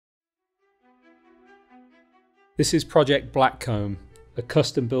This is Project Blackcomb, a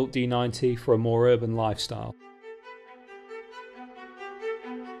custom-built D90 for a more urban lifestyle.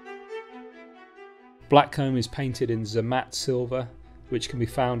 Blackcomb is painted in Zermatt Silver, which can be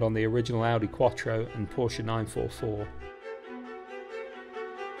found on the original Audi Quattro and Porsche 944.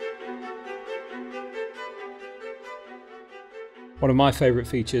 One of my favourite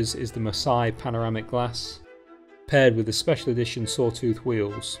features is the Masai Panoramic glass. Paired with the special edition Sawtooth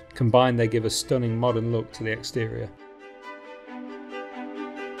wheels, combined they give a stunning modern look to the exterior.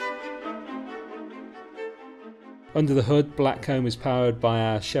 Under the hood, Blackcomb is powered by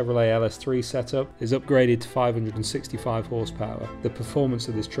our Chevrolet LS3 setup, is upgraded to 565 horsepower. The performance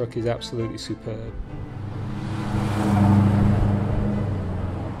of this truck is absolutely superb.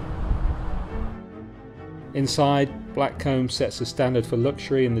 Inside, Blackcomb sets the standard for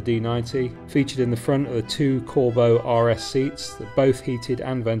luxury in the D90, featured in the front are the two Corbeau RRS seats that are both heated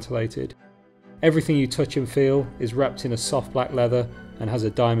and ventilated. Everything you touch and feel is wrapped in a soft black leather and has a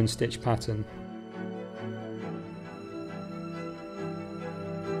diamond stitch pattern.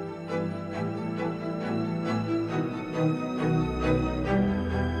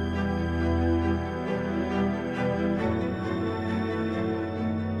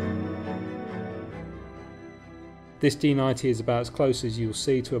 This D90 is about as close as you'll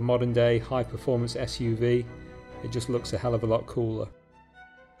see to a modern day high performance SUV. It just looks a hell of a lot cooler.